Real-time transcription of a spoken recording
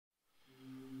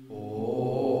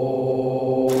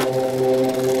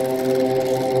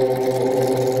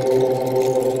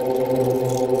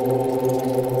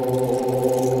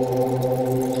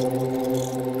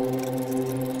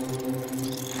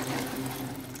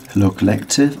Hello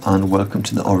Collective, and welcome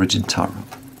to the Origin Tarot.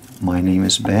 My name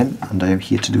is Ben and I am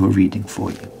here to do a reading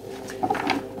for you.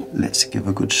 Let's give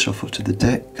a good shuffle to the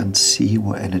deck and see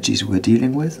what energies we're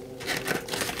dealing with.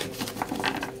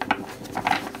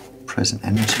 Present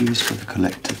energies for the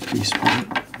collective, please, Spirit.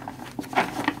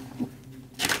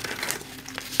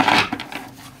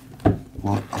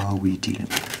 What are we dealing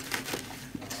with?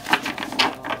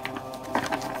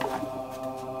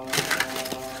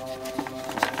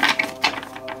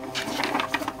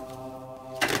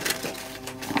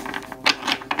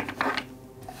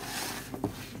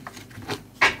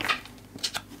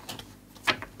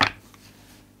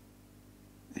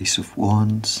 Ace of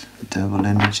Wands, Devil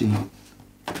energy.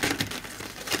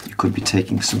 You could be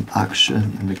taking some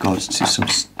action in regards to some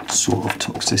sort of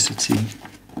toxicity.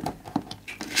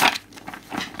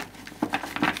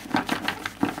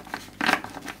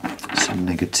 Some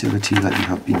negativity that you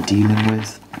have been dealing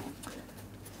with.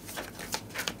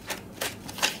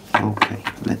 Okay,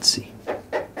 let's see.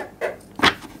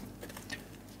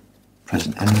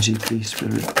 Present energy, please,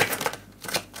 Spirit.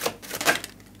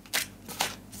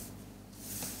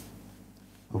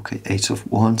 Okay, Eight of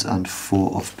Wands and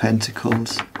Four of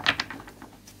Pentacles.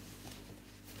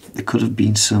 There could have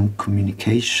been some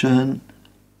communication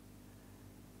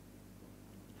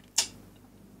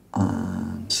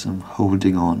and some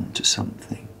holding on to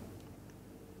something.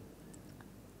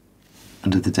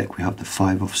 Under the deck we have the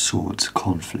Five of Swords,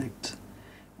 conflict,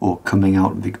 or coming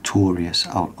out victorious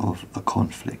out of a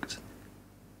conflict.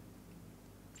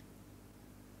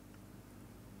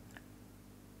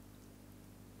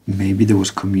 Maybe there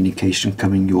was communication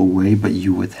coming your way, but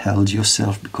you withheld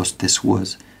yourself because this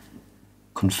was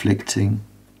conflicting,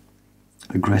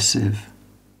 aggressive.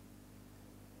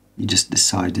 You just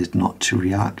decided not to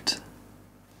react.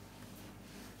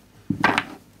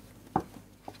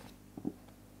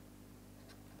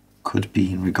 Could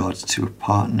be in regards to a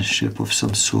partnership of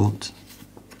some sort.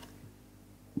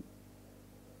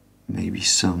 Maybe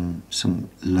some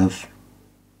love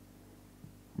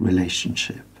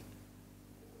relationship.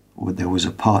 Or there was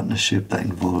a partnership that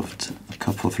involved a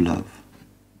cup of love.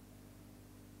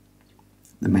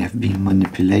 There may have been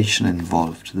manipulation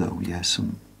involved though, yeah,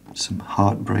 some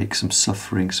heartbreak, some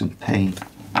suffering, some pain.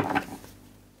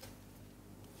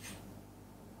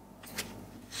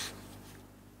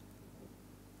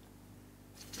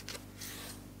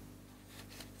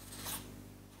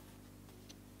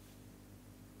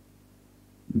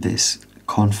 This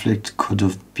conflict could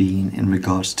have been in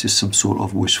regards to some sort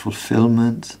of wish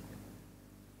fulfillment,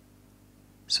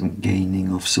 some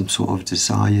gaining of some sort of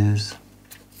desires.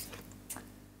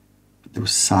 But there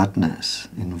was sadness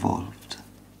involved.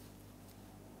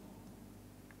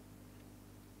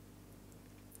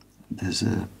 There's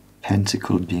a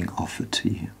pentacle being offered to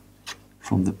you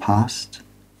from the past.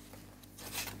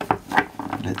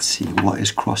 Let's see what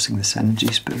is crossing this energy,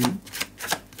 Spirit.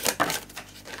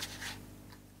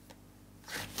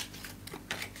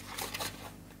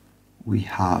 We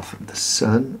have the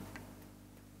Sun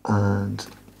and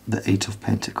the Eight of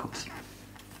Pentacles.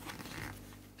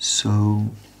 So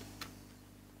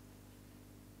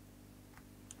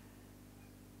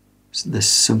there's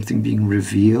something being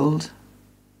revealed,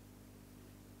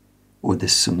 or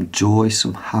there's some joy,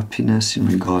 some happiness in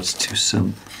regards to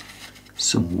some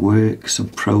work, some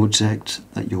project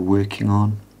that you're working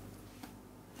on.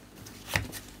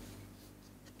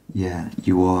 Yeah,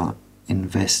 you are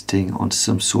investing on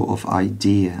some sort of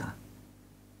idea.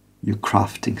 You're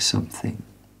crafting something,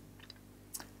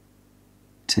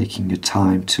 taking your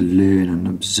time to learn and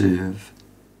observe.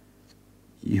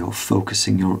 You're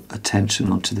focusing your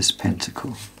attention onto this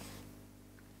pentacle.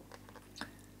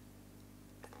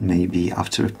 Maybe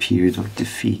after a period of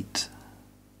defeat.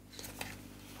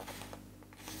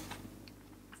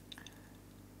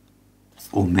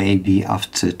 Or maybe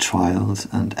after trials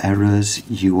and errors,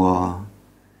 you are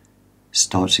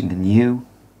starting anew,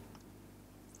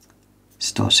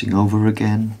 starting over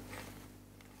again.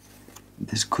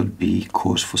 This could be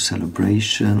cause for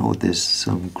celebration, or there's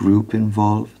some group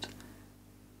involved.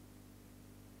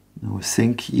 Now I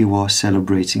think you are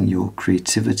celebrating your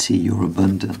creativity, your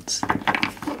abundance.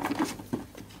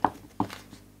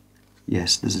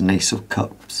 Yes, there's an Ace of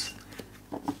Cups.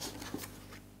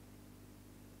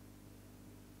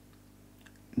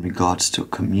 In regards to a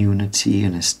community,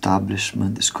 an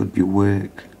establishment, this could be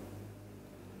work.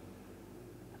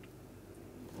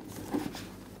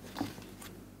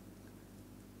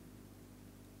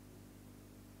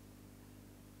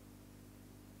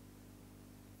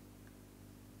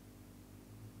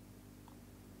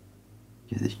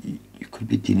 Yeah, you could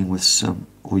be dealing with some,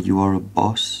 or you are a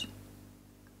boss.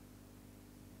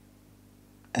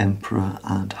 Emperor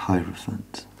and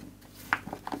Hierophant.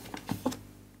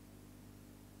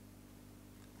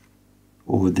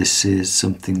 Or this is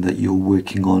something that you're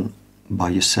working on by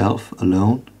yourself,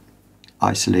 alone,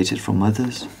 isolated from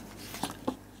others.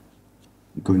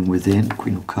 Going within,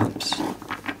 Queen of Cups.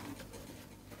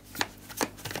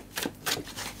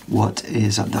 What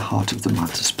is at the heart of the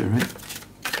matter, Spirit?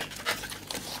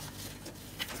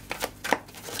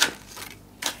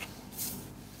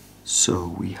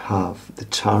 So we have the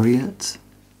Chariot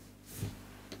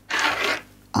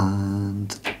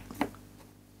and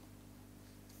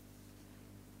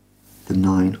the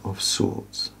Nine of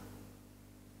Swords.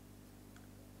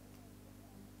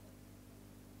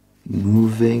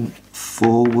 Moving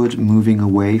forward, moving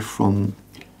away from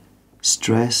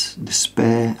stress,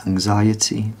 despair,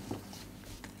 anxiety,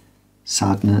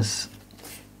 sadness.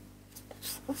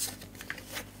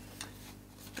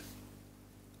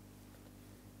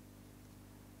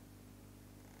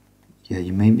 Yeah,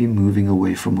 you may be moving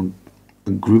away from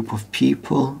a group of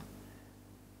people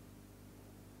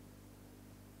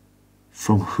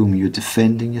from whom you're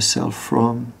defending yourself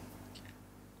from.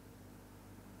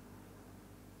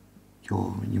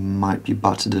 You might be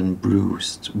battered and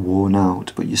bruised, worn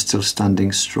out, but you're still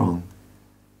standing strong.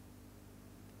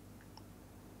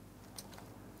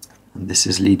 And this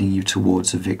is leading you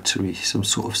towards a victory, some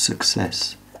sort of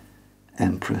success.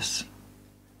 Empress.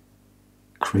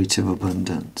 Creative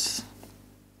abundance.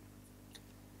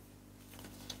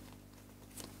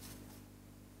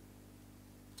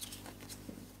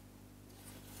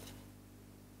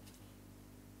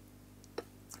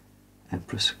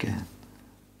 Empress again.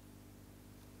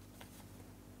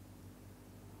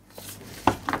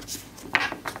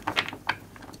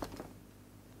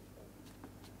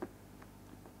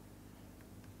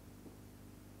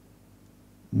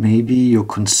 Maybe you're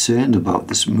concerned about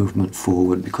this movement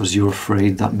forward because you're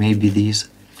afraid that maybe these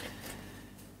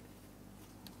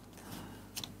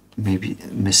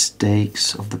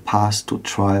mistakes of the past or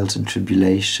trials and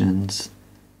tribulations,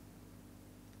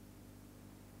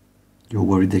 you're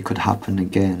worried they could happen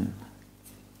again.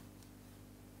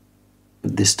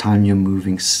 But this time you're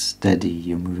moving steady,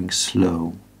 you're moving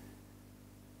slow.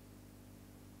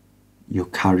 You're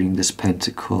carrying this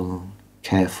pentacle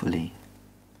carefully.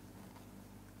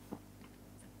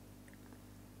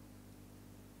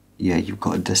 Yeah, you've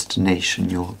got a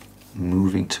destination you're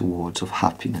moving towards of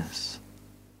happiness.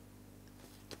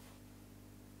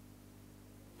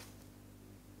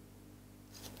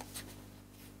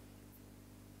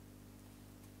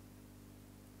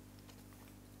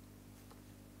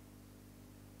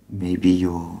 Maybe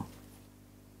you're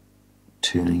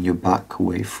turning your back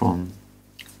away from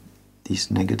these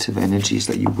negative energies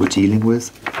that you were dealing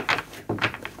with.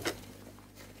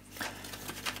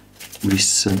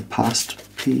 Recent past,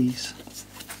 please.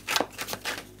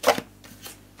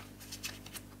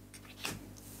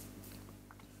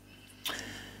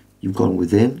 You've gone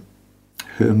within,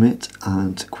 Hermit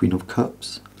and Queen of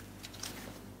Cups.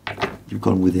 You've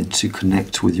gone within to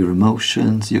connect with your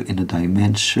emotions, your inner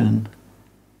dimension.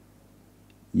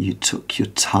 You took your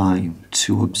time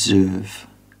to observe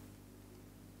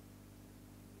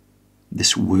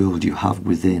this world you have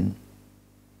within.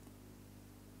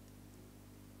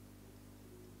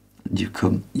 And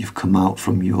you've come out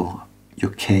from your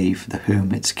cave, the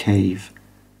hermit's cave,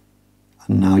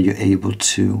 and now you're able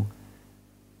to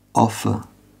offer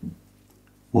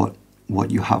what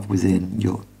you have within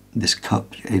this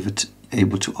cup. You're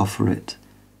able to offer it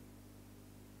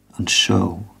and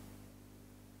show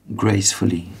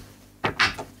gracefully.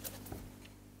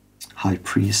 High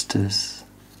Priestess.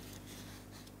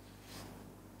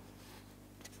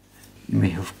 You may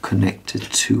have connected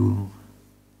to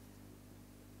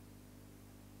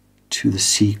the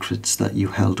secrets that you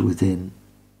held within.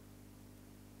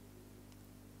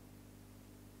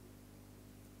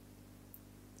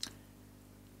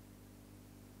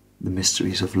 The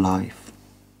mysteries of life.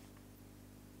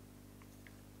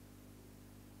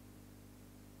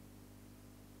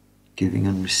 Giving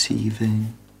and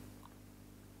receiving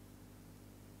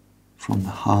from the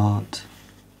heart.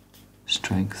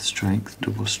 Strength, strength,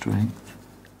 double strength.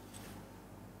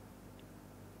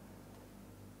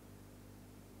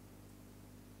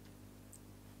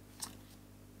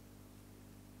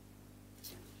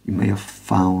 You may have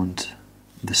found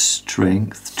the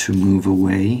strength to move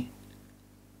away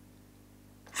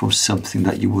from something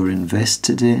that you were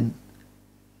invested in.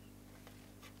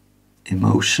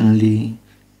 Emotionally,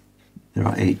 there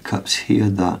are 8 cups here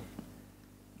that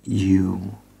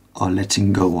you are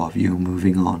letting go of, you're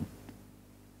moving on.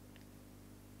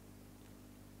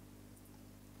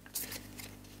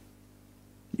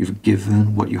 You've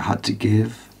given what you had to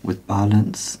give. with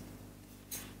balance.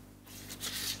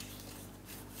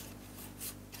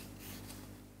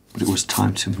 But it was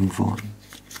time to move on.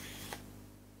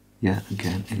 Yeah,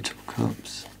 again, 8 of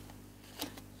Cups.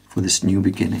 For this new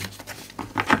beginning.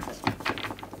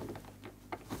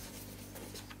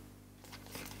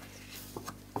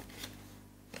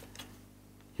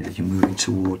 Yeah, you're moving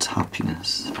towards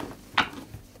happiness.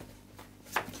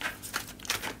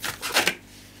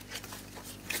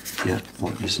 Yeah,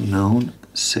 what is known,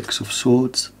 6 of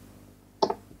Swords.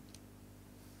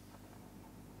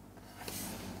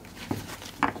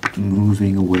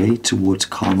 Moving away towards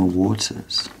calmer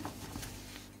waters.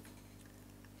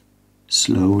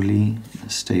 Slowly, in a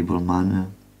stable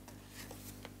manner.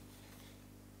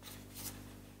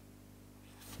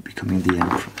 Becoming the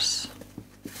Empress.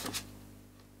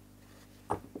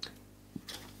 You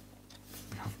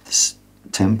have this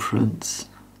Temperance.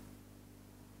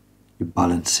 You're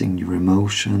balancing your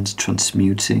emotions,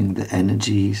 transmuting the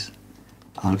energies,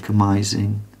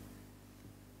 alchemizing.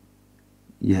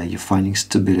 Yeah, you're finding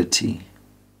stability.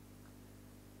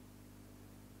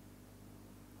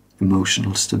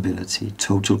 Emotional stability,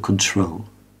 total control.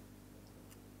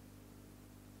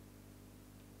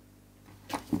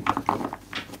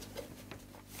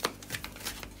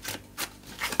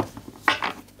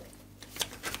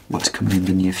 What's coming in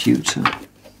the near future?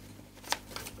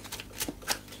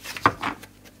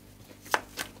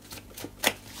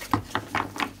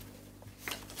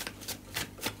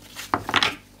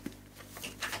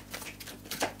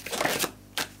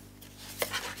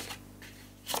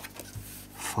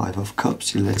 Five of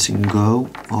Cups, you're letting go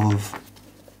of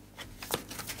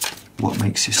what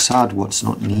makes you sad, what's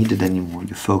not needed anymore.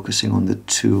 You're focusing on the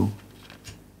 2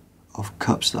 of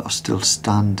Cups that are still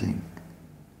standing.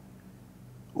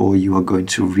 Or you are going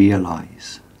to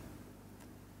realize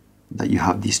that you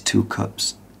have these 2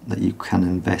 cups that you can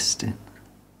invest in.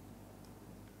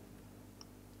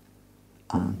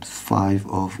 And 5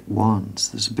 of Wands,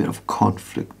 there's a bit of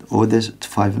conflict. Or there's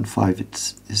 5 and 5,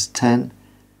 it's 10.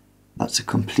 That's a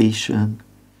completion.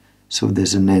 So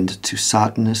there's an end to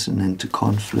sadness, an end to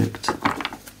conflict.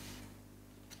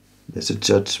 There's a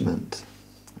judgment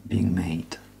being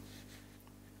made.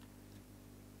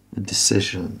 A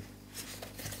decision.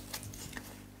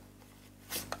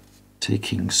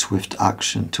 Taking swift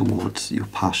action towards your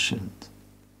passion.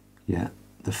 Yeah,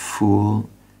 the Fool.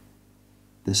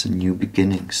 There's a new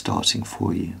beginning starting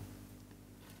for you.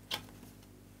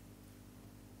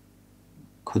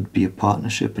 Could be a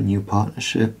partnership, a new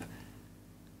partnership,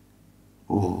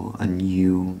 or a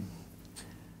new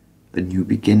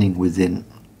beginning within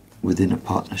a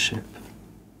partnership.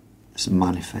 It's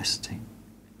manifesting.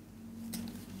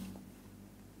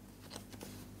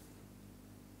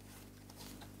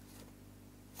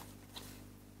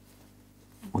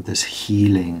 Or there's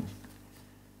healing,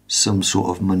 some sort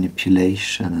of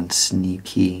manipulation and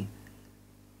sneaky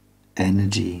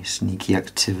energy, sneaky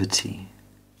activity.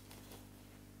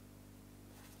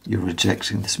 You're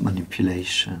rejecting this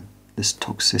manipulation, this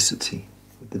toxicity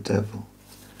with the Devil.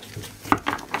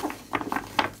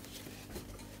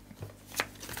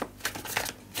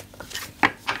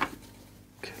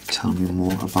 Okay, tell me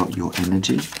more about your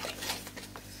energy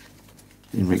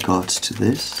in regards to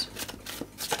this.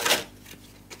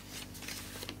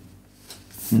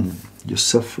 You're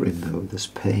suffering though, this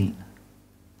pain.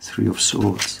 3 of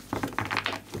Swords.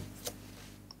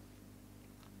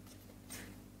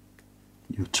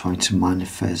 You're trying to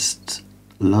manifest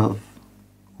love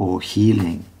or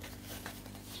healing.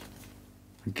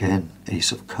 Again,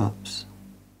 Ace of Cups.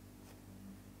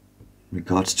 In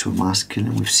regards to a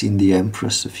masculine, we've seen the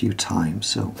Empress a few times,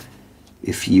 so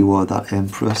if you are that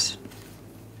Empress,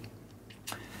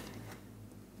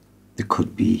 there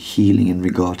could be healing in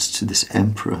regards to this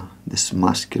Emperor, this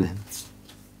masculine.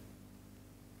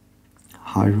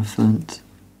 Hierophant.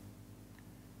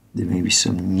 There may be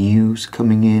some news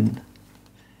coming in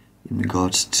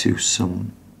regards to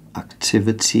some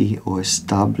activity or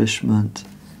establishment.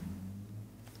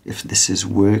 If this is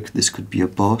work, this could be a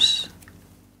boss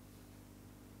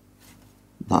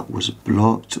that was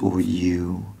blocked, or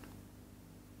you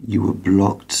were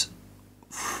blocked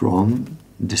from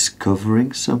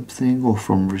discovering something or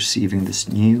from receiving this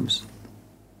news.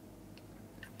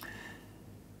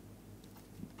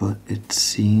 But it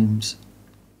seems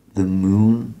the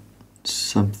Moon,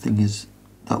 something is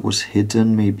that was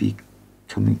hidden, maybe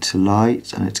coming to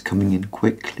light, and it's coming in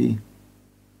quickly.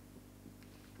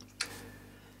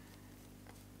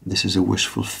 This is a wish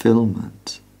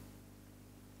fulfillment.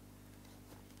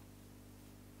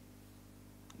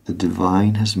 The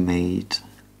Divine has made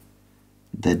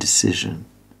their decision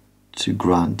to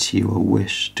grant you a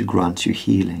wish, to grant you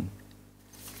healing.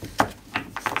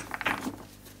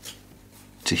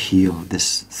 to heal,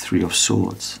 this Three of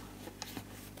Swords.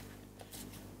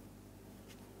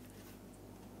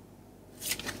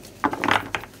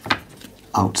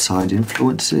 Outside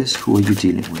influences, who are you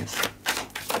dealing with?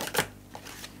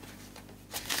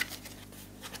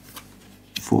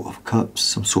 Four of Cups,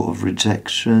 some sort of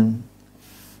rejection.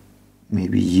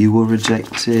 Maybe you were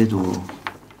rejected, or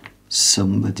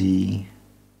somebody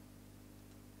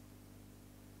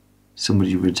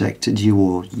rejected you,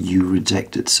 or you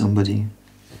rejected somebody.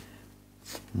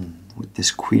 With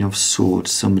this Queen of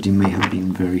Swords, somebody may have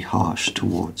been very harsh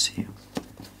towards you.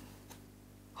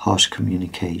 Harsh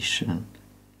communication.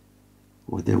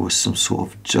 Or there was some sort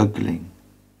of juggling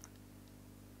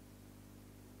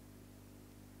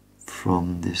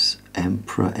from this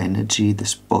Emperor energy,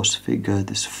 this boss figure,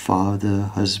 this father,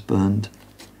 husband,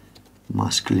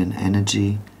 masculine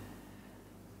energy.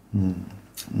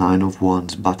 Nine of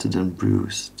Wands, battered and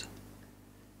bruised,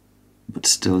 but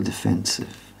still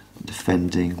defensive,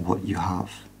 defending what you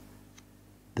have.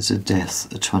 There's a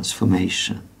death, a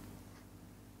transformation,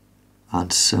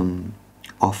 and some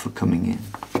offer coming in.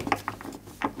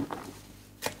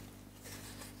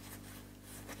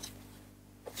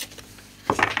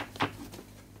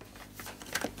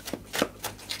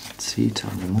 Let's see,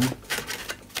 tell me more.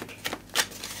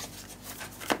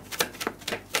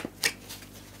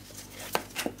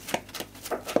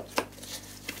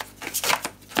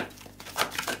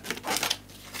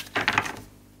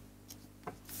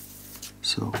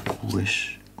 So,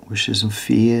 wishes and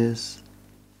fears.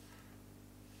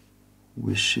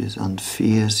 Wishes and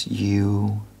fears.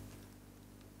 You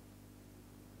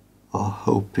are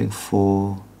hoping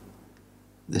for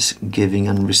this giving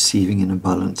and receiving in a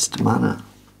balanced manner.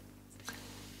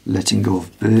 Letting go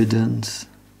of burdens,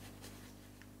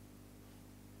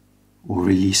 or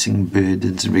releasing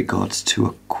burdens in regards to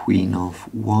a Queen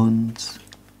of Wands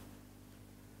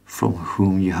from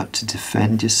whom you had to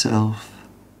defend yourself.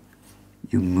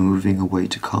 You're moving away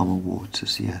to calmer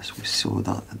waters. Yes, we saw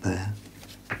that there.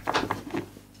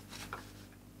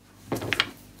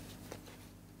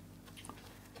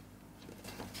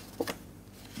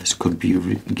 This could be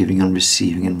giving and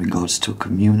receiving in regards to a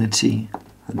community,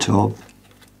 a job,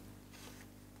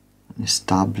 an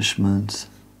establishment,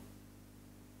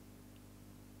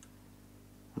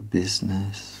 a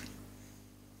business,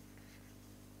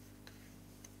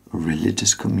 a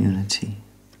religious community.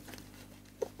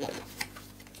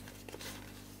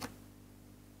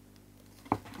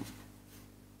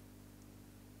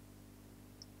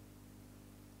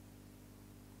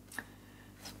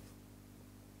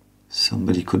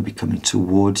 Somebody could be coming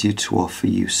towards you to offer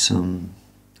you some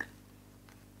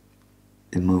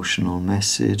emotional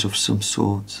message of some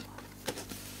sort.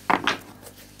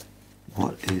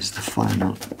 What is the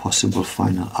possible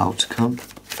final outcome?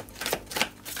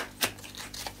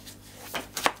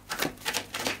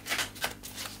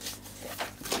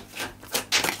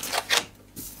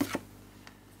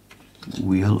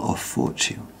 Wheel of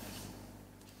Fortune.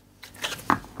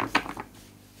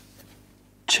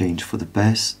 Change for the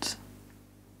best.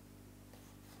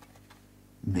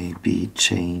 Maybe a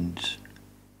change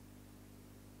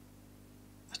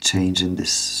in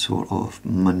this sort of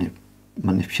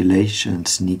manipulation,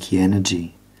 sneaky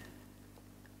energy.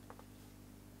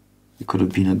 It could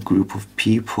have been a group of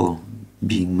people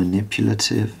being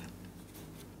manipulative,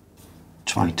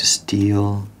 trying to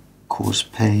steal, cause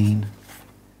pain,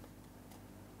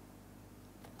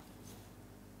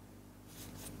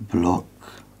 block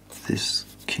this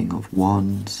King of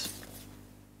Wands.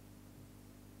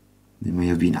 They may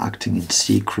have been acting in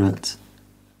secret,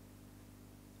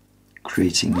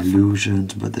 creating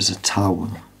illusions, but there's a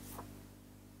tower.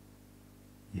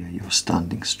 Yeah, you're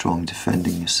standing strong,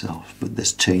 defending yourself, but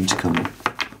there's change coming.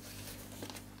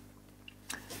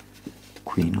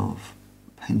 Queen of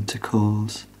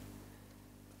Pentacles,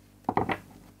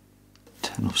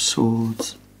 Ten of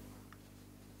Swords,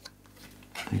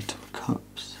 Eight of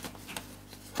Cups.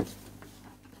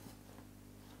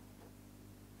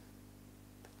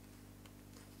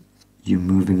 You're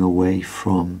moving away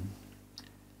from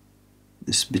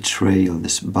this betrayal,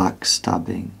 this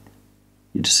backstabbing.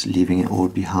 You're just leaving it all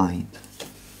behind.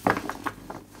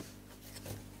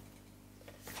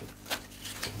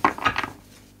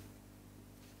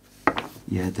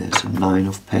 Yeah, there's a Nine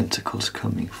of Pentacles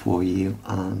coming for you,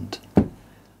 and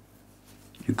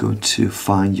you're going to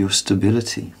find your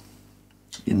stability,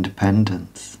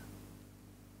 independence.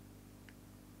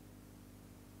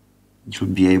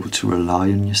 You'll be able to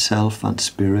rely on yourself and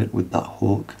spirit with that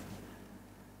hawk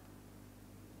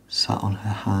sat on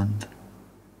her hand.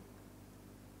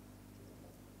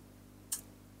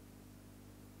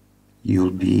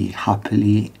 You'll be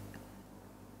happily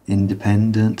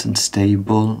independent and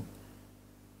stable,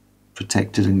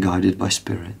 protected and guided by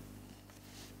spirit.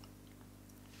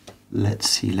 Let's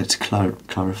see, let's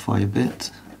clarify a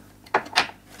bit.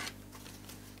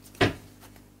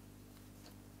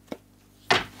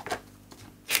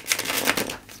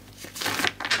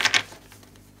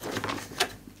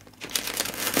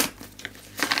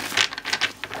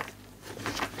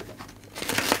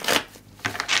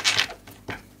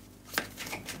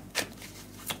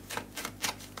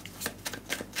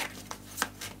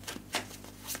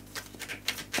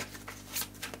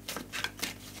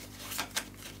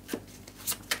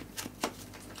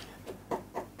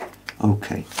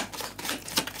 Okay.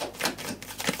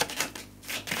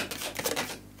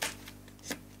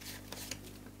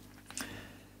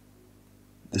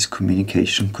 This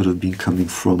communication could have been coming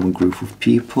from a group of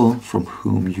people from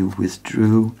whom you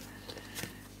withdrew.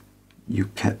 You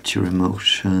kept your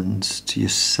emotions to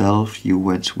yourself. You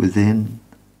went within.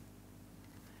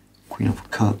 Queen of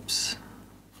Cups.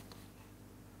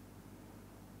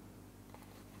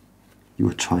 You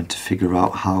were trying to figure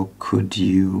out how could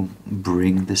you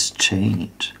bring this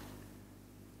change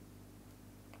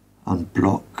and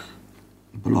block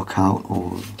out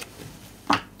all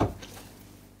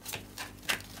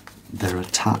their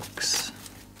attacks.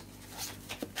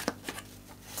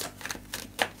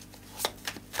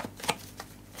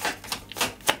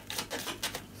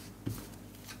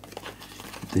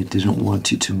 They didn't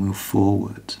want you to move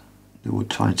forward. They were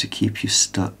trying to keep you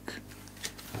stuck.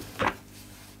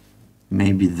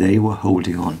 Maybe they were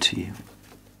holding on to you.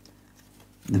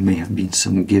 There may have been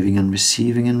some giving and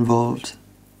receiving involved.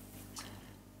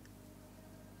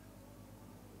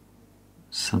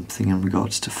 Something in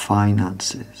regards to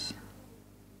finances.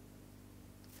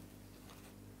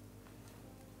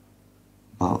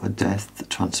 About a death, a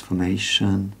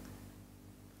transformation.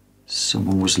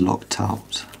 Someone was locked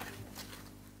out.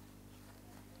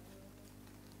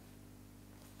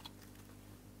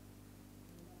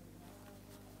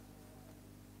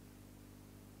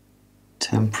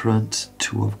 Temperance,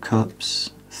 Two of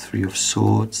Cups, Three of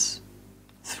Swords,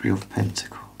 Three of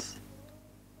Pentacles,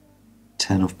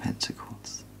 Ten of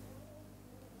Pentacles.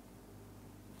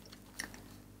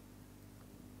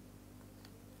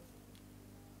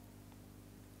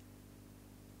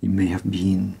 You may have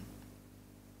been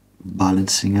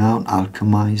balancing out,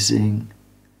 alchemizing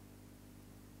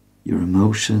your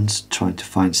emotions, trying to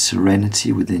find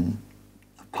serenity within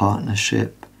a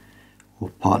partnership or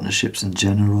partnerships in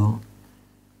general.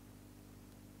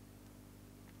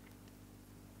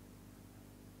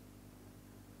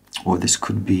 Or this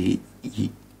could be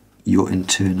your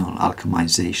internal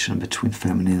alchemization between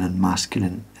feminine and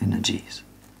masculine energies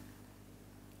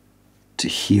to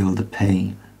heal the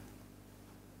pain.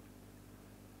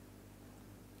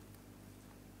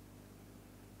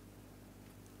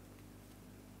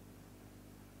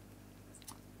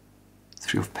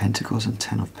 Three of Pentacles and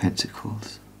Ten of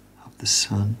Pentacles of the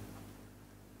Sun.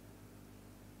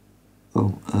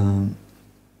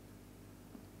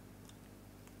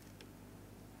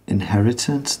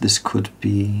 Inheritance, this could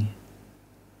be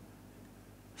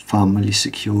family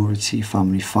security,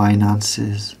 family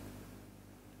finances.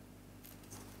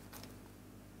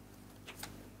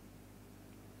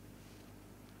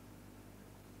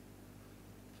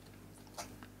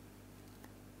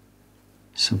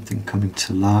 Something coming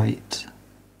to light.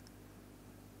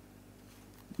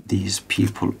 These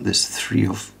people, this Three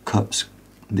of Cups,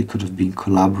 they could have been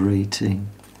collaborating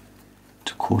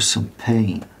to cause some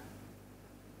pain.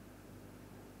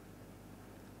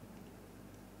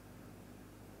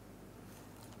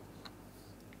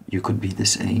 You could be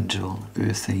this angel,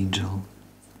 earth angel.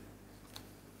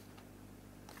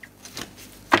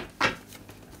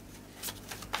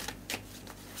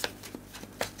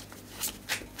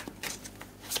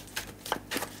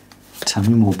 Tell me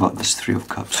more about this Three of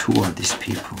Cups. Who are these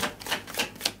people?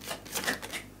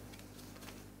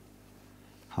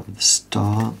 Have the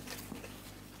Star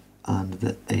and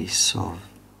the Ace of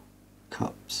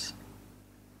Cups.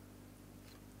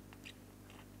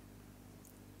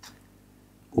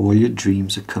 All your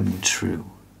dreams are coming true.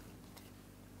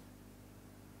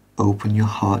 Open your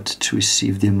heart to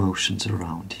receive the emotions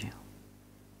around you.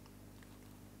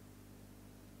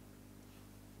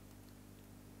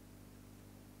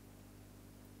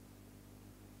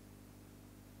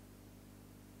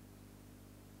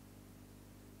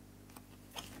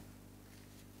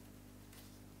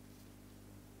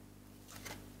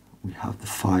 We have the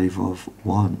Five of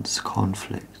Wands,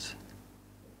 conflict.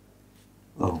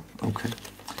 Oh, okay.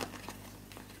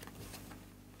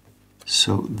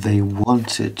 So they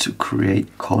wanted to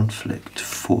create conflict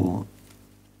for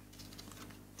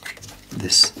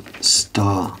this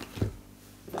Star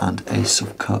and Ace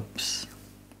of Cups.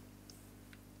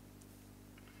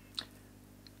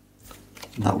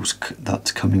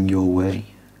 That's coming your way.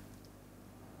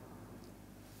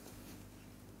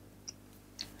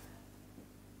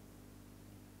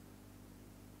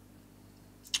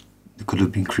 You could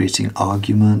have been creating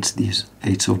arguments, these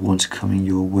Eight of Wands coming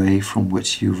your way from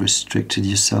which you restricted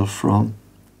yourself from.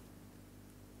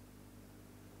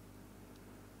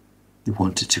 You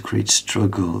wanted to create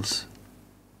struggles,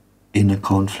 inner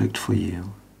conflict for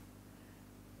you.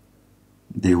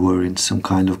 They were in some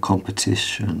kind of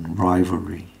competition,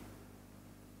 rivalry.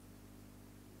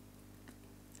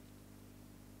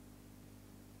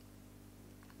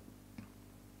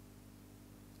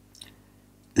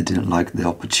 They didn't like the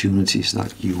opportunities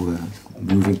that you were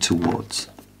moving towards.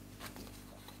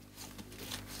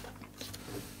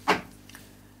 Yeah,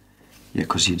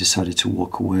 because you decided to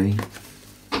walk away.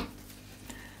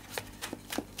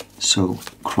 So,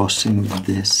 crossing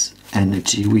this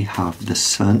energy, we have the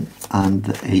Sun and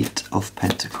the Eight of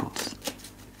Pentacles.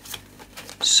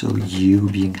 So, you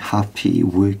being happy,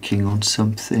 working on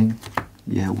something,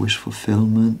 yeah, wish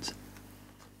fulfillment,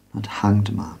 and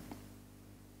Hanged Man.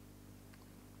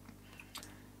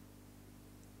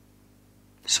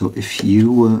 So if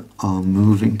you are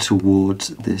moving towards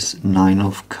this Nine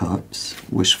of Cups,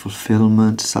 wish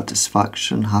fulfillment,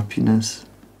 satisfaction, happiness,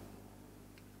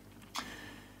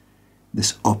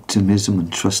 this optimism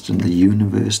and trust in the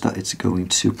universe that it's going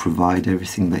to provide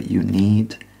everything that you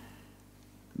need,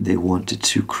 they wanted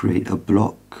to create a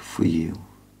block for you,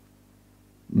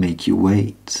 make you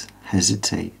wait,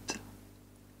 hesitate.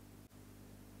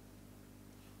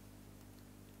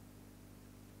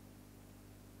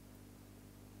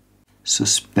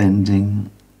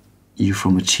 Suspending you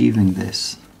from achieving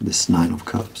this Nine of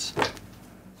Cups.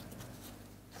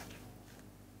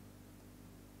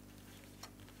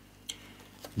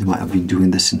 They might have been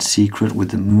doing this in secret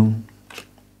with the Moon.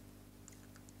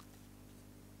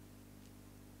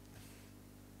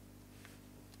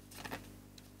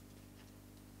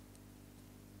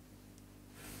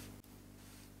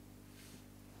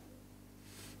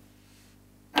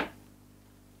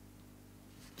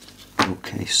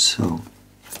 Okay, so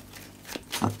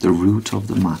at the root of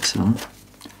the matter,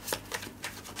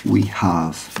 we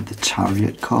have the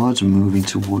Chariot cards moving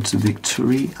towards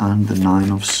victory and the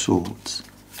Nine of Swords.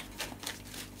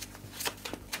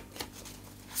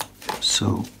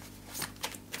 So,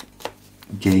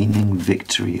 gaining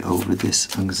victory over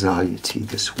this anxiety,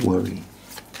 this worry.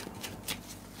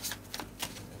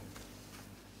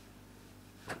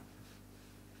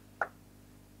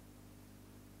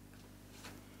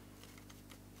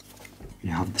 You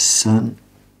have the Sun,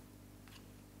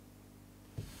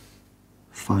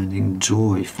 finding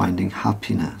joy, finding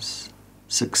happiness,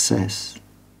 success,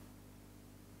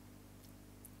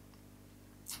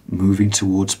 moving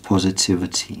towards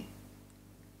positivity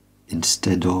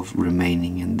instead of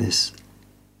remaining in this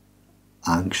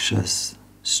anxious,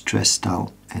 stressed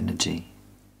out energy.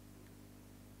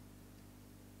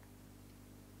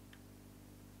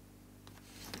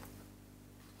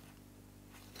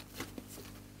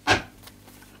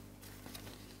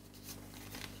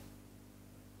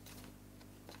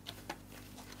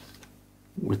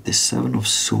 With the Seven of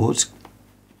Swords,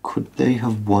 could they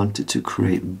have wanted to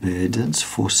create burdens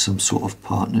for some sort of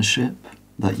partnership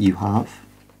that you have?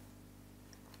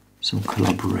 Some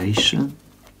collaboration?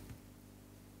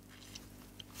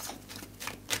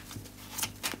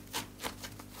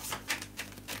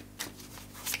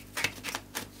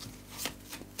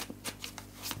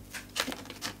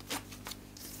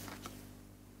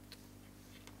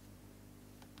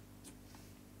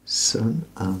 Sun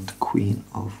and Queen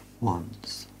of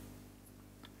Wands,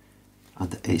 and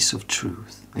the Ace of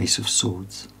Truth, Ace of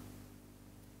Swords.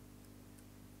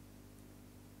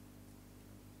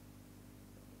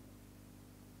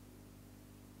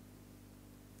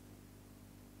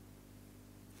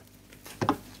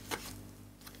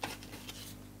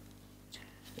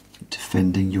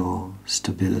 Defending your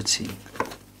stability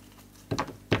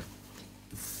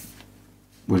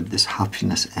with this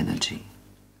happiness energy.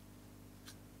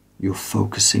 You're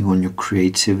focusing on your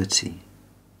creativity,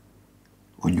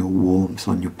 on your warmth,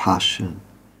 on your passion,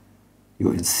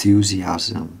 your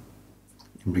enthusiasm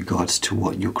in regards to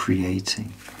what you're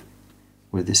creating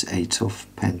with this Eight of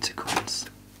Pentacles.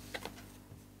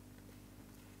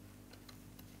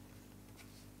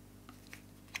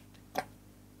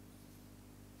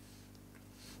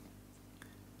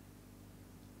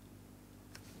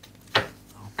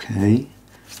 Okay.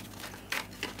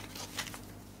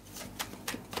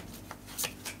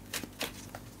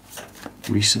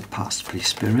 Recent past, please,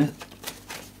 Spirit.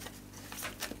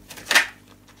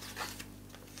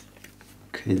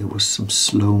 Okay, there was some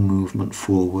slow movement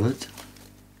forward.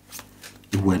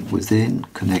 You went within,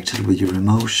 connected with your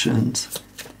emotions,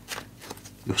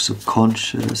 your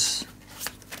subconscious.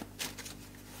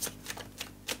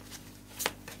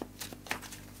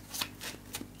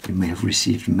 You may have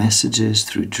received messages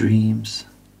through dreams,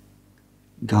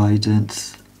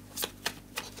 guidance.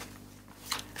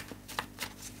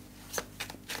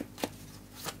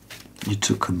 You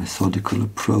took a methodical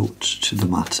approach to the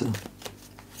matter.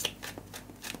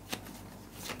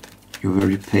 You're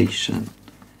very patient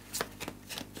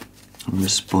and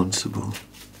responsible.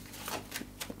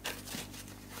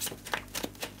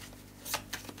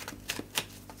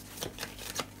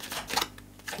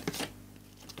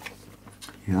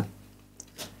 Yeah.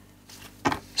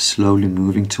 Slowly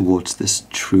moving towards this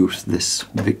truth, this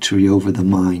victory over the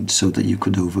mind, so that you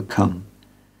could overcome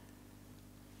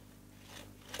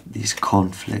these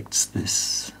conflicts,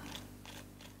 this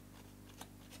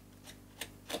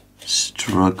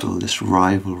struggle, this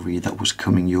rivalry that was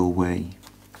coming your way.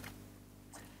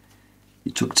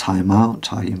 You took time out,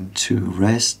 time to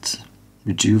rest,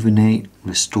 rejuvenate,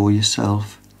 restore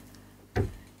yourself.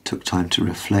 Took time to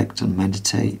reflect and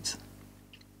meditate.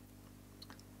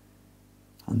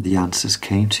 And the answers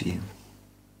came to you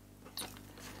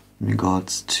in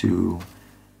regards to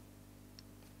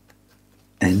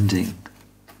ending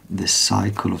this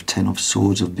cycle of Ten of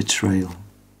Swords of betrayal.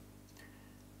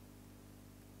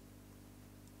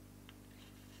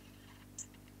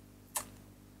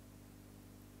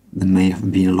 There may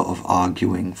have been a lot of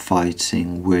arguing,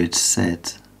 fighting, words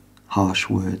said, harsh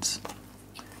words.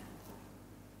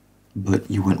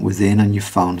 But you went within and you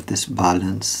found this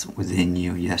balance within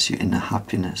you, yes, your inner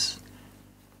happiness,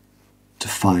 to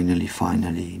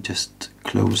finally just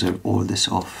close all this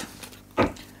off.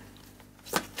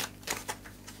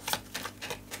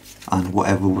 And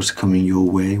whatever was coming your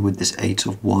way with this Eight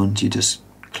of Wands, you just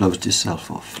closed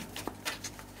yourself off.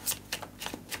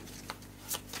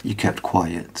 You kept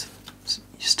quiet.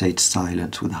 You stayed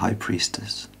silent with the High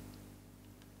Priestess.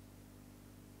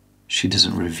 She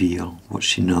doesn't reveal what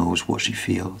she knows, what she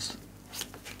feels.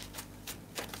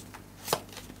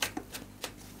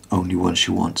 Only when she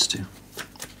wants to.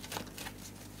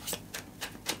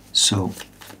 So,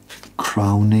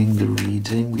 crowning the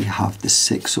reading, we have the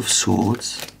Six of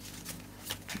Swords,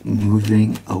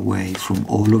 moving away from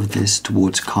all of this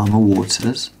towards calmer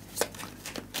waters.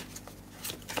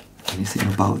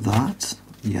 Anything about that?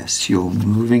 Yes, you're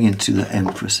moving into the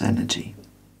Empress energy.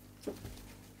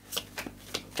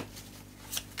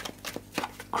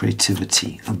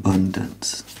 Creativity,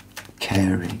 abundance,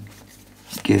 caring,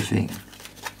 giving,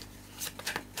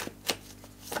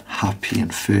 happy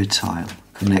and fertile,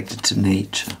 connected to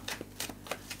nature,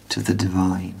 to the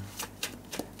divine.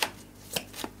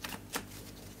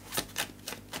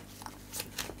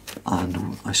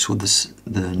 And I saw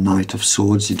the Knight of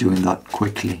Swords, you're doing that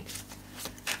quickly.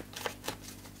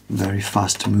 Very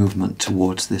fast movement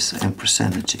towards this Empress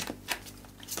energy.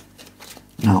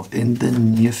 Now, in the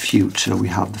near future, we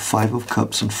have the Five of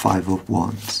Cups and Five of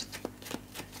Wands.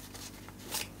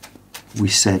 We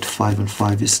said 5 and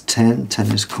 5 is 10.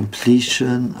 10 is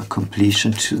completion, a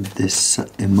completion to this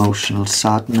emotional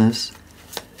sadness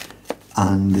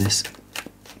and this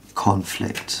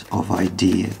conflict of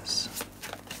ideas,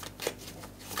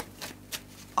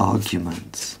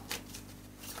 arguments,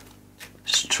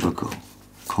 struggle,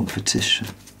 competition.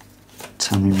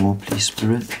 Tell me more, please,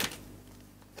 Spirit.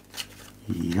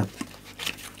 Yep.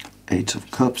 Eight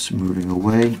of Cups, moving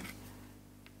away.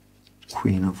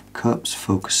 Queen of Cups,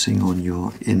 focusing on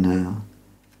your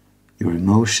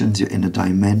emotions, your inner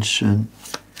dimension,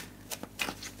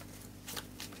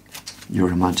 your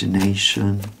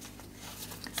imagination.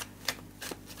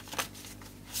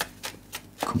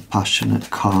 Compassionate,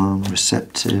 calm,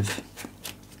 receptive.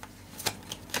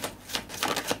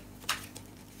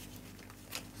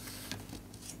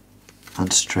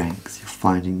 And strength. You're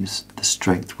finding the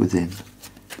strength within.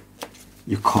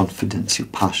 Your confidence, your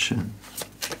passion.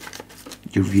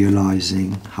 You're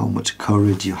realizing how much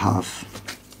courage you have.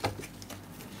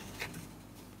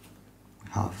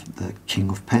 We have the King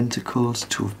of Pentacles,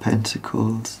 Two of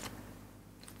Pentacles,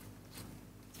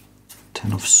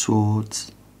 Ten of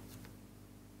Swords.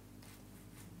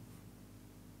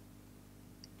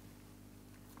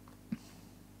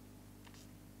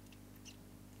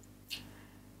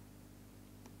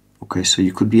 Okay, so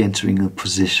you could be entering a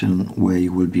position where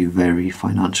you will be very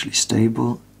financially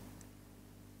stable,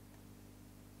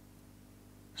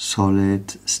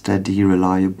 solid, steady,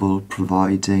 reliable,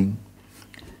 providing,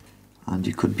 and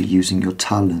you could be using your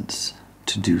talents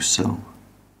to do so,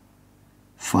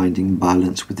 finding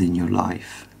balance within your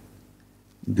life,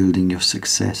 building your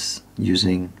success,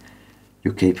 using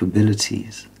your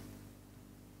capabilities,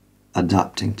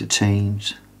 adapting to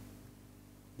change,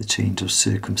 the change of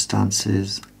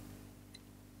circumstances.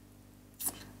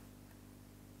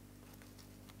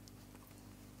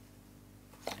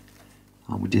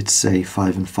 And we did say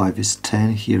 5 and 5 is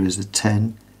 10. Here is a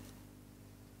 10.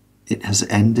 It has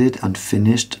ended and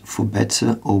finished for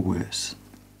better or worse.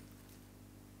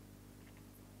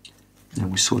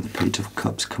 Then we saw the Page of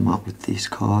Cups come up with these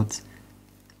cards.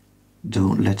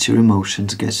 Don't let your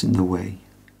emotions get in the way.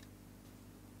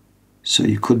 So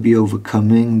you could be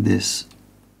overcoming this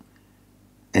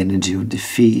energy of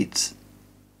defeat,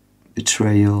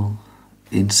 betrayal,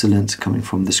 insolence coming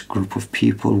from this group of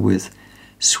people with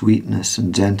sweetness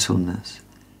and gentleness,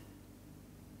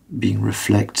 being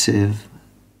reflective,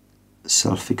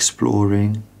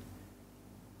 self-exploring,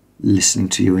 listening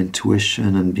to your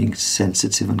intuition and being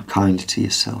sensitive and kind to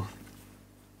yourself.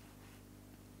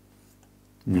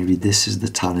 Maybe this is the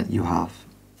talent you have.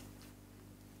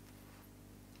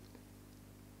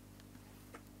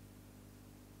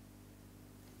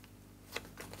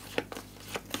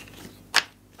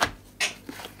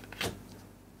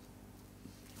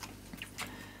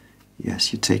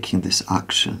 Yes, you're taking this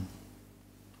action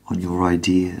on your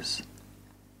ideas,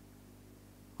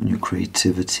 on your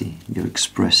creativity, you're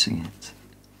expressing it.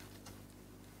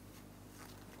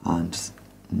 And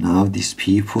now these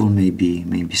people may be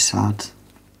sad.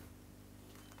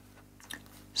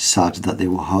 Sad that they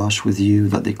were harsh with you,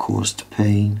 that they caused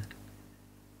pain,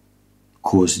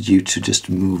 caused you to just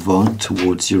move on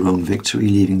towards your own victory,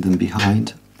 leaving them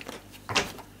behind.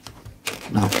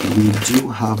 Now, we do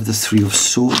have the 3 of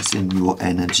Swords in your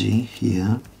energy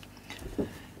here.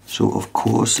 So, of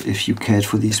course, if you cared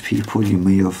for these people, you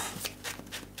may have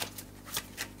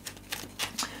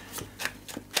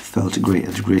felt a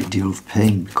great deal of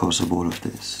pain because of all of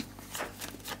this.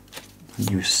 And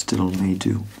you still may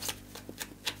do.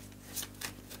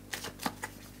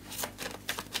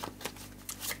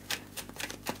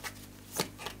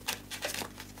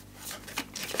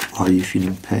 Are you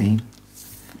feeling pain?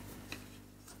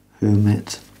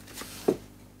 Hermit.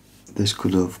 This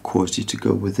could have caused you to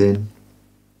go within.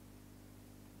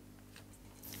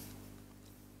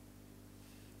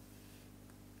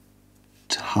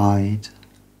 To hide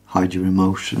your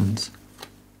emotions.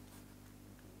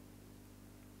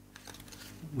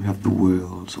 We have the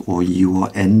World, or you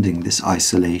are ending this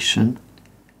isolation.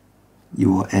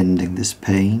 You are ending this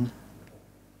pain.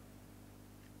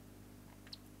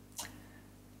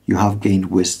 You have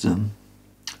gained wisdom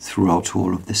throughout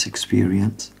all of this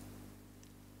experience.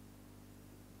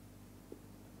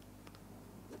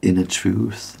 Inner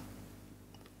truth,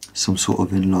 some sort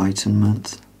of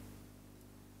enlightenment.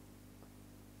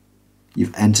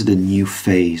 You've entered a new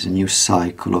phase, a new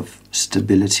cycle of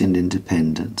stability and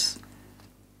independence.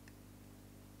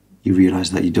 You realize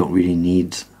that you don't really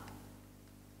need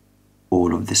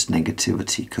all of this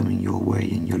negativity coming your way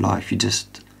in your life. You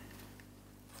just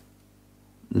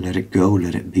let it go,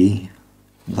 let it be.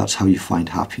 That's how you find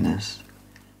happiness.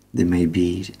 They may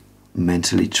be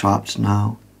mentally trapped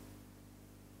now.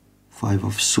 5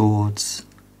 of Swords,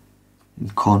 in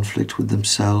conflict with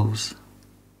themselves.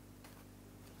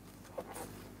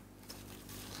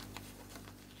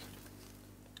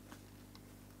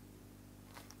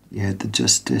 Yeah, the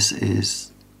justice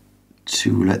is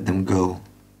to let them go,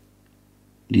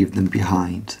 leave them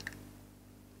behind.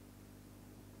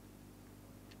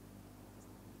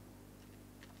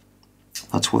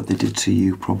 That's what they did to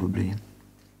you, probably.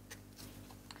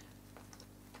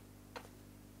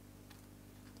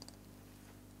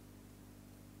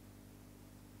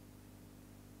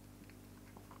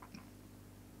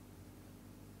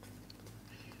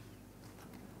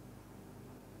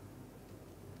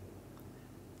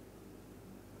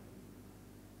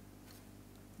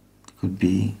 Could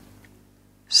be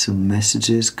some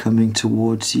messages coming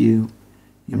towards you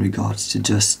in regards to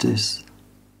justice,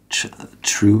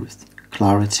 truth,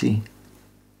 clarity.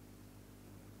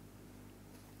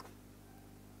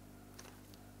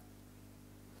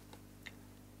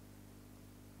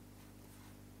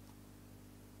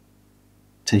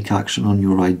 Take action on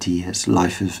your ideas.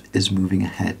 Life is moving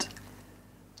ahead.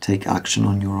 Take action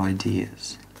on your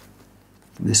ideas.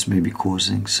 This may be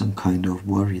causing some kind of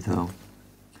worry though,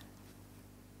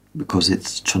 because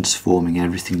it's transforming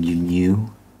everything you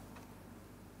knew.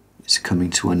 It's coming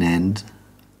to an end.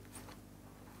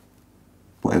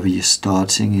 Whatever you're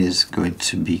starting is going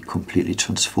to be completely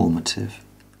transformative.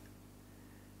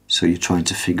 So you're trying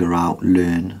to figure out,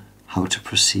 learn how to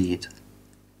proceed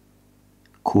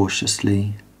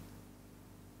cautiously,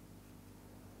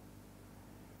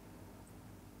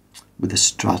 with a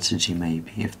strategy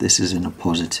maybe, if this is in a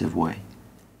positive way.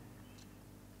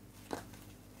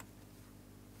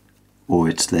 Or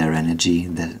it's their energy,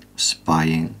 they're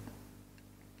spying,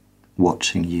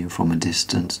 watching you from a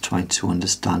distance, trying to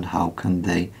understand how can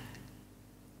they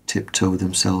tiptoe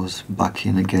themselves back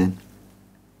in again.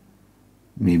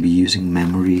 Maybe using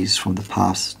memories from the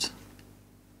past.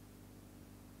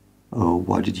 Oh,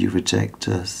 why did you reject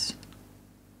us?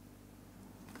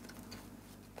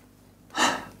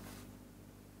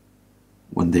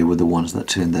 When they were the ones that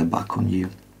turned their back on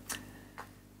you.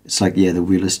 It's like, yeah, the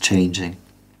wheel is changing.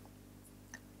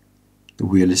 The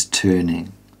wheel is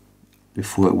turning.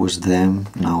 Before it was them,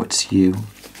 now it's you.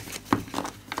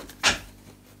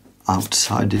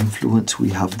 Outside influence, we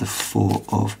have the Four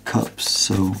of Cups.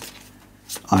 So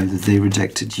either they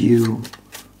rejected you,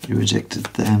 you rejected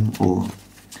them, or,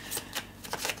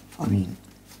 I mean,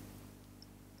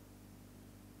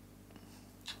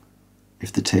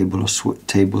 if the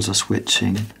tables are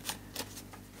switching,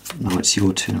 now it's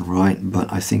your turn, right?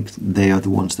 But I think they are the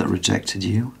ones that rejected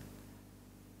you.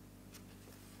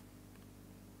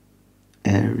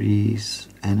 Aries,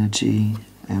 energy,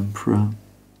 Emperor.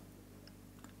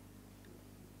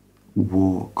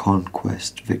 War,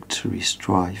 conquest, victory,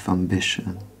 strife,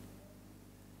 ambition.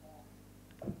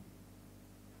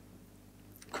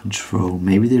 Control.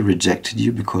 Maybe they rejected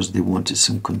you because they wanted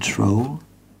some control.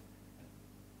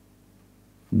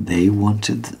 They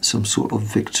wanted some sort of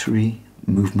victory,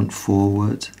 movement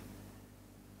forward,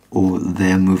 or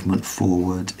their movement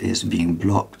forward is being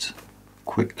blocked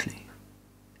quickly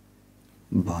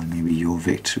by maybe your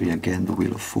victory, again, the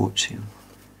Wheel of Fortune.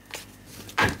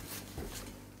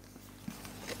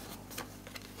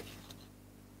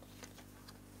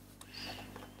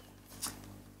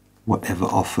 Whatever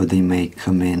offer they may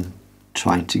come in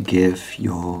trying to give,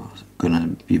 you're going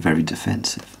to be very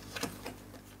defensive.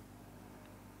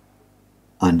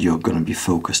 And you're going to be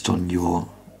focused on your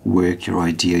work, your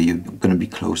idea. You're going to be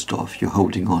closed off. You're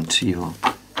holding on to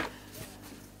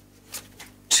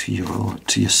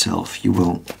yourself. You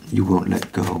won't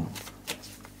let go.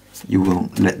 You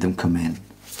won't let them come in.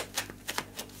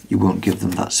 You won't give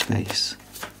them that space.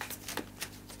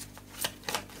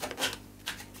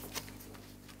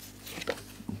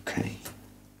 Okay.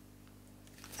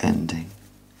 Ending.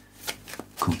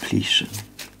 Completion.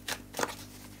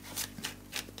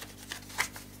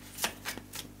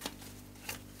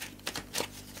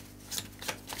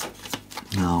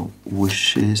 Now,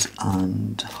 wishes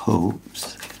and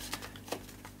hopes.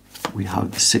 We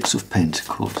have the Six of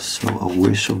Pentacles, so a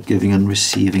wish of giving and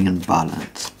receiving and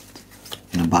balanced,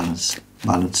 in a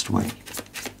balanced way.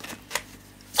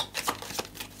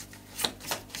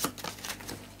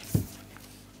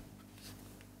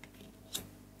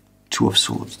 Two of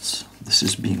Swords. This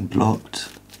is being blocked.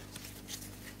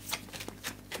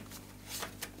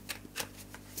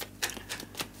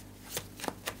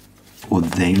 Or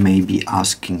they may be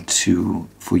asking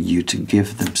for you to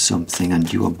give them something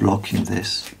and you are blocking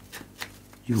this.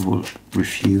 You will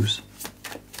refuse.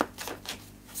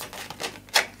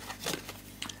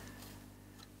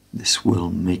 This will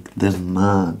make them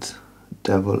mad.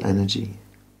 Devil energy.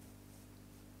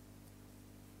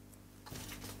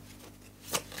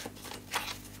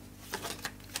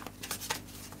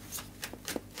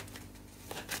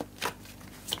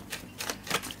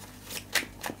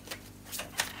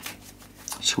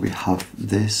 So we have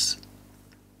this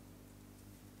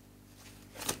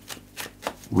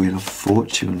Wheel of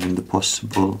Fortune and the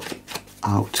possible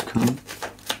outcome.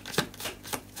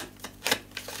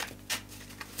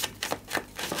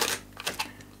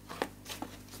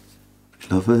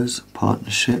 Lovers,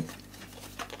 partnership.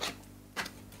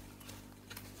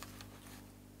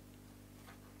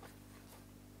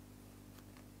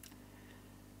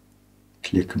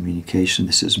 Clear communication.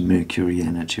 This is Mercury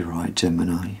energy, right?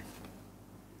 Gemini.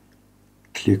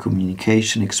 Clear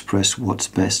communication, express what's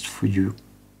best for you,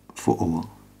 for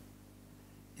all.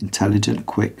 Intelligent,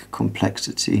 quick,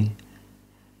 complexity,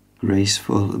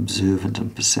 graceful, observant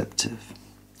and perceptive.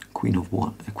 Queen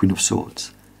of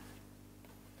Swords.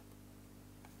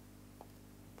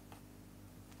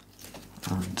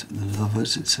 And the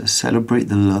Lovers, it says celebrate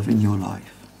the love in your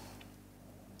life.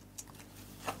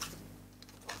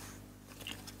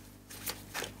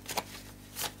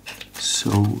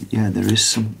 So yeah, there is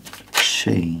some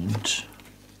change.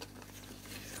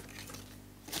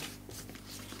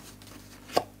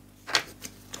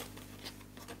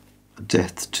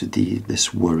 Death to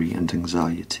this worry and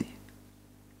anxiety.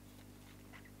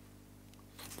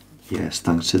 Yes,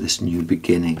 thanks to this new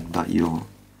beginning that you're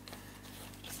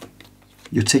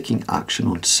taking action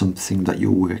on something that you're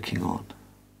working on.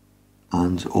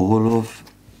 And all of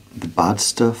the bad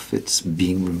stuff, it's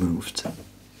being removed.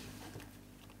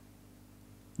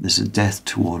 There's a death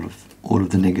to all of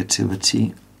the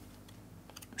negativity.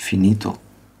 Finito.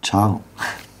 Ciao.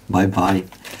 Bye bye.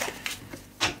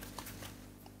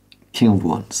 King of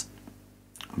Wands.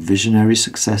 Visionary,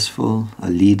 successful, a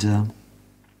leader.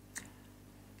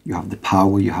 You have the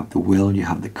power, you have the will, you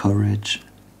have the courage.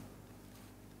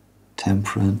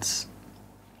 Temperance.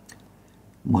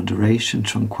 Moderation,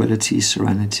 tranquility,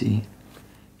 serenity.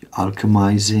 You're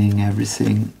alchemizing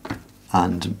everything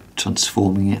and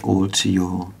transforming it all to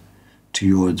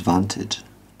your advantage.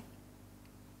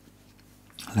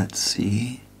 Let's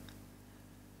see.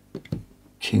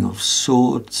 King of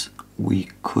Swords. We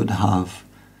could have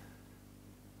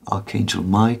Archangel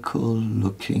Michael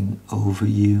looking over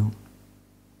you,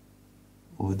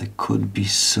 or there could be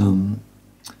some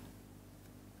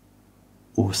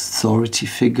authority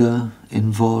figure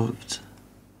involved,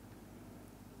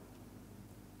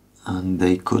 and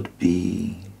they could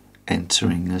be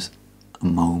entering a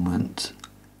moment,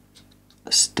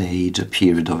 a stage, a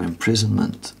period of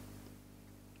imprisonment.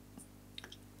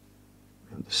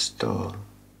 And the Star.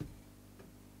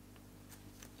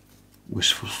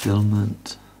 Wish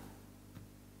fulfillment.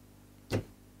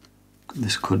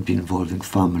 This could be involving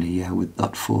family, yeah, with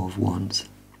that Four of Wands.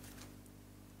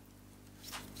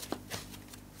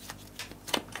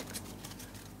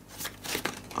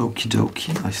 Okie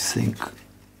dokie, I think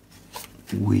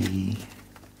we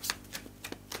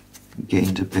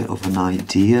gained a bit of an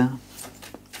idea.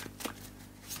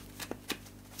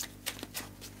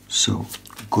 So,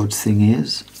 good thing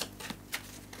is,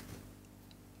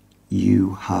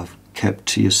 you have kept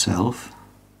to yourself.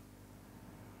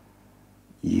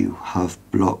 You have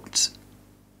blocked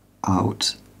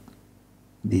out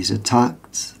these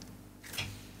attacks.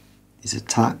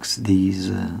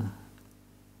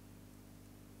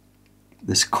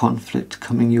 This conflict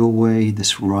coming your way,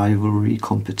 this rivalry,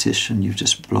 competition. You've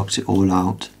just blocked it all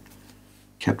out.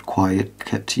 Kept quiet,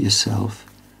 kept to yourself.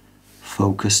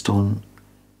 Focused on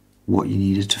what you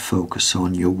needed to focus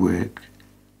on, your work.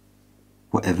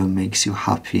 Whatever makes you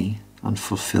happy and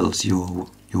fulfills your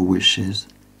wishes.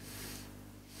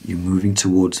 You're moving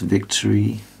towards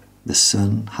victory, the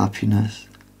sun, happiness.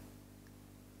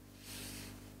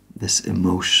 This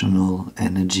emotional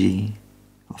energy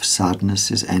of sadness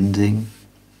is ending.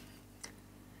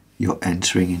 You're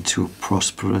entering into a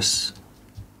prosperous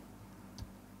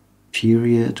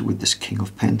period with this King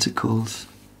of Pentacles.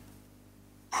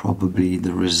 Probably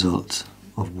the result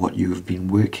of what you've been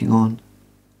working on.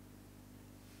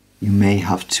 You may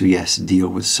have to, yes, deal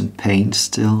with some pain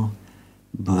still,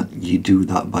 but you do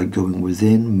that by going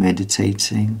within,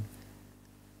 meditating,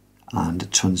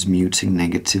 and transmuting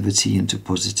negativity into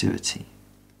positivity.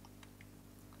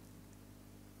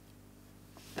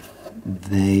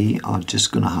 They are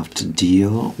just going to have to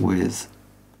deal with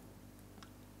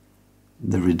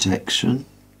the rejection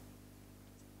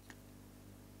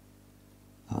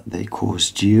they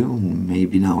caused you, and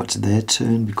maybe now it's their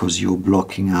turn because you're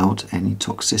blocking out any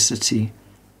toxicity,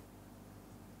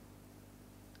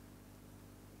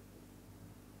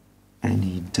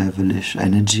 any devilish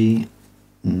energy.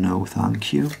 No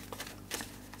thank you.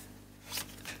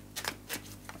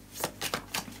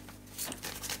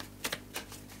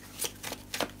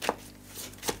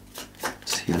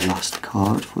 See a last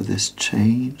card for this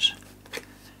change.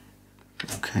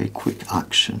 Okay, quick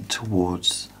action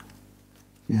towards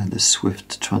the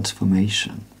swift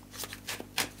transformation.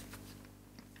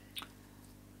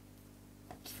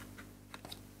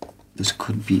 This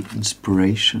could be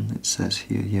inspiration, it says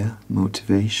here, yeah,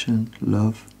 motivation,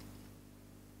 love,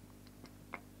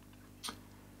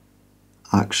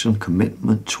 action,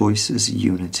 commitment, choices,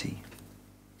 unity.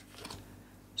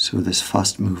 So there's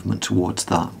fast movement towards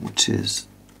that, which is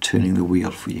turning the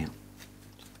wheel for you.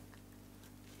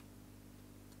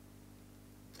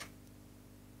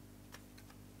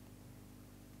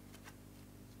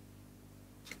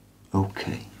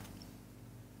 Okay.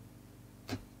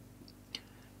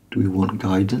 Do we want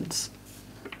guidance?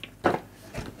 A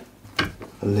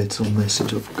little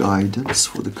message of guidance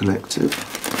for the collective.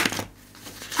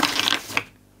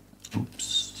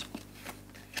 Oops.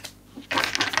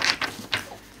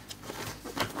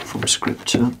 From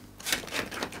scripture.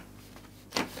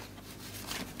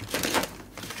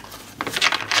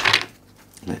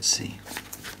 Let's see.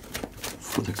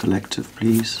 For the collective,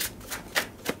 please.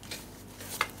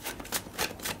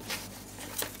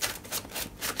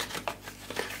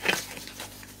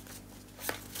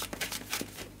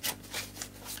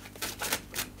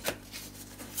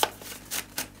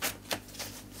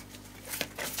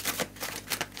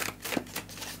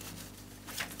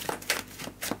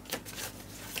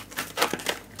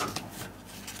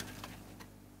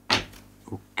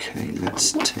 Okay,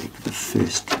 let's take the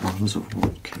first ones of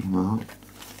what came out.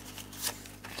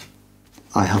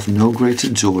 I have no greater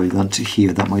joy than to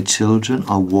hear that my children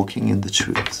are walking in the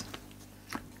truth.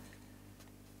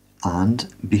 And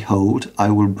behold, I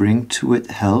will bring to it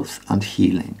health and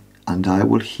healing, and I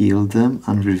will heal them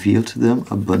and reveal to them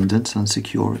abundance and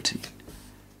security.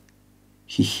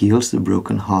 He heals the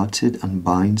brokenhearted and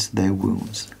binds their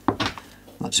wounds.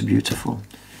 That's beautiful,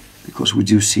 because we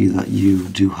do see that you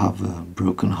do have a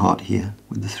broken heart here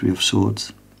with the Three of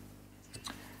Swords.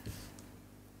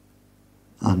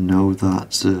 And know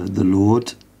that the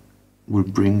Lord will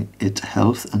bring it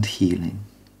health and healing.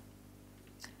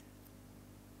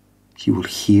 He will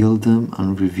heal them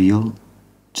and reveal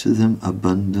to them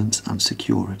abundance and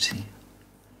security,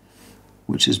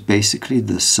 which is basically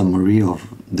the summary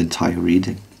of the entire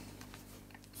reading.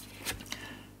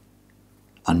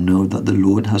 And know that the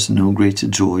Lord has no greater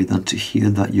joy than to hear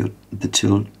that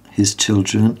His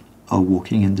children are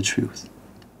walking in the truth.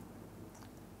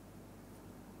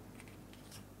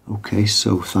 Okay,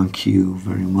 so thank you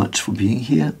very much for being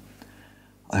here.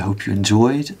 I hope you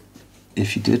enjoyed.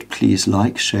 If you did, please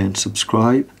like, share and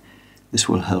subscribe. This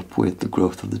will help with the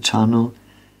growth of the channel.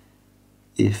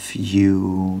 If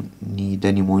you need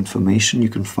any more information, you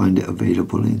can find it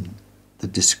available in the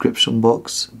description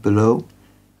box below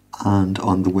and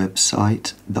on the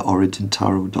website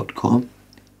theorigin.tarot.com.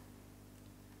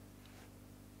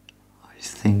 I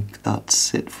think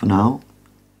that's it for now.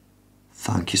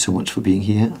 Thank you so much for being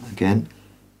here again.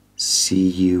 See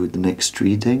you at the next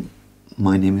reading.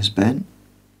 My name is Ben,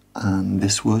 and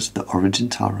this was the Origin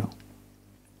Tarot.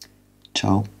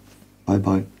 Ciao. Bye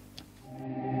bye.